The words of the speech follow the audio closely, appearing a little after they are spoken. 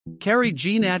Kerry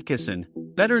Gene Atkinson,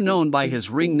 better known by his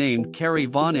ring name Kerry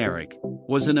Von Erich,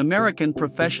 was an American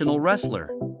professional wrestler.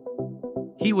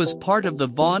 He was part of the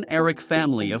Von Erich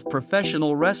family of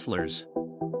professional wrestlers.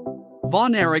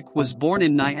 Von Erich was born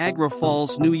in Niagara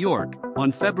Falls, New York,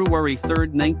 on February 3,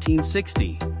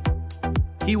 1960.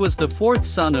 He was the fourth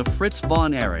son of Fritz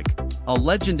Von Erich, a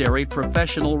legendary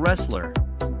professional wrestler.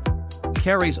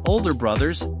 Kerry's older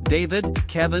brothers, David,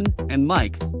 Kevin, and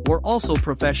Mike, were also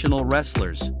professional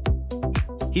wrestlers.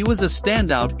 He was a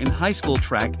standout in high school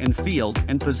track and field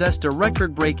and possessed a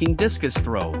record-breaking discus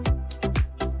throw.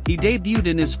 He debuted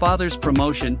in his father's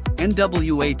promotion,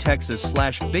 NWA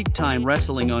Texas/Big Time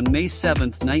Wrestling on May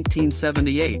 7,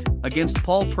 1978, against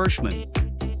Paul Pershman.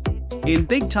 In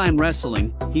Big Time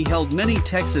Wrestling, he held many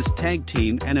Texas Tag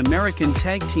Team and American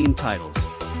Tag Team titles.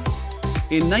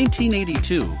 In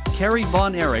 1982, Kerry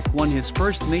Von Erich won his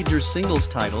first major singles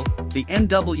title, the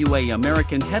NWA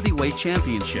American Heavyweight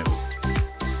Championship.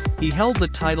 He held the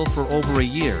title for over a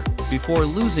year, before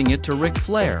losing it to Ric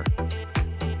Flair.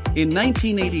 In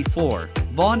 1984,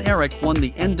 Von Erich won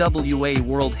the NWA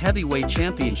World Heavyweight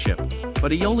Championship,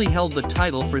 but he only held the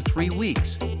title for 3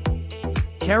 weeks.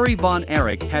 Kerry Von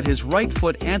Erich had his right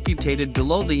foot amputated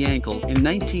below the ankle in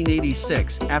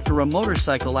 1986 after a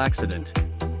motorcycle accident.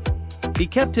 He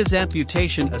kept his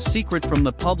amputation a secret from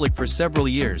the public for several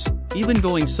years, even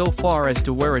going so far as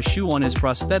to wear a shoe on his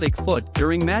prosthetic foot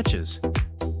during matches.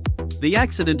 The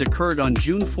accident occurred on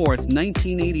June 4,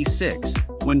 1986,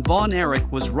 when Von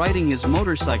Erich was riding his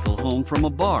motorcycle home from a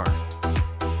bar.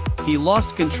 He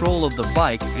lost control of the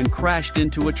bike and crashed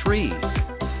into a tree.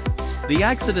 The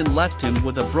accident left him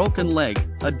with a broken leg,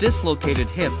 a dislocated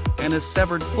hip, and a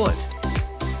severed foot.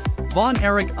 Von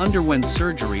Erich underwent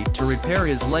surgery to repair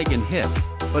his leg and hip,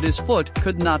 but his foot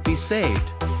could not be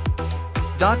saved.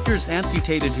 Doctors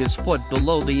amputated his foot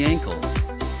below the ankle.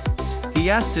 He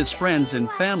asked his friends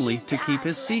and family to keep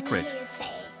his secret.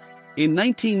 In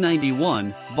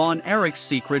 1991, Von Erich's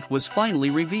secret was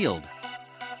finally revealed.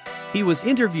 He was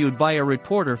interviewed by a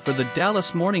reporter for the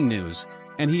Dallas Morning News,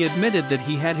 and he admitted that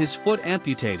he had his foot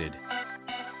amputated.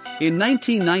 In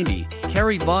 1990,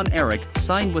 Kerry Von Erich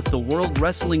signed with the World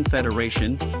Wrestling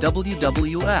Federation,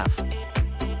 WWF.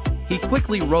 He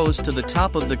quickly rose to the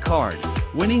top of the card,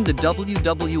 winning the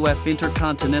WWF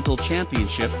Intercontinental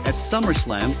Championship at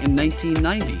SummerSlam in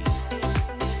 1990.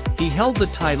 He held the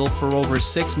title for over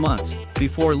 6 months,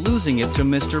 before losing it to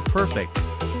Mr. Perfect.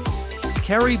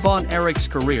 Kerry Von Erich's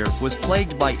career was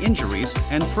plagued by injuries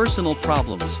and personal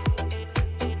problems.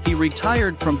 He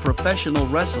retired from professional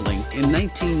wrestling in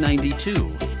 1992.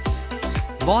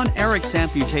 Von Erich's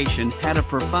amputation had a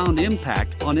profound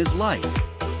impact on his life.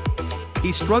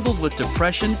 He struggled with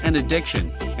depression and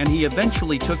addiction, and he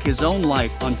eventually took his own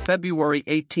life on February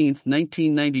 18,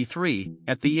 1993,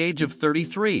 at the age of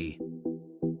 33.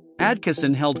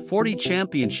 Atkinson held 40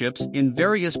 championships in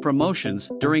various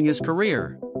promotions during his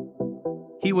career.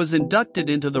 He was inducted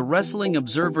into the Wrestling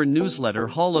Observer Newsletter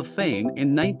Hall of Fame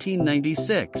in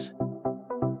 1996.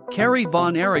 Kerry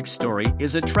Von Erich's story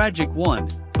is a tragic one,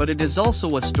 but it is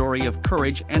also a story of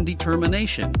courage and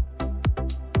determination.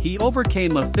 He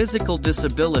overcame a physical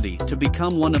disability to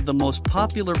become one of the most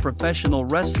popular professional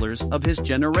wrestlers of his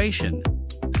generation.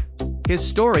 His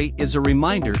story is a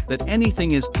reminder that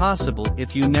anything is possible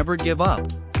if you never give up.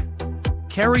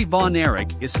 Kerry Von Erich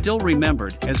is still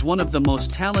remembered as one of the most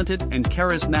talented and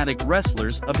charismatic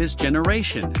wrestlers of his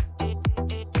generation.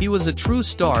 He was a true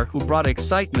star who brought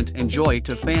excitement and joy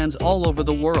to fans all over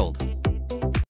the world.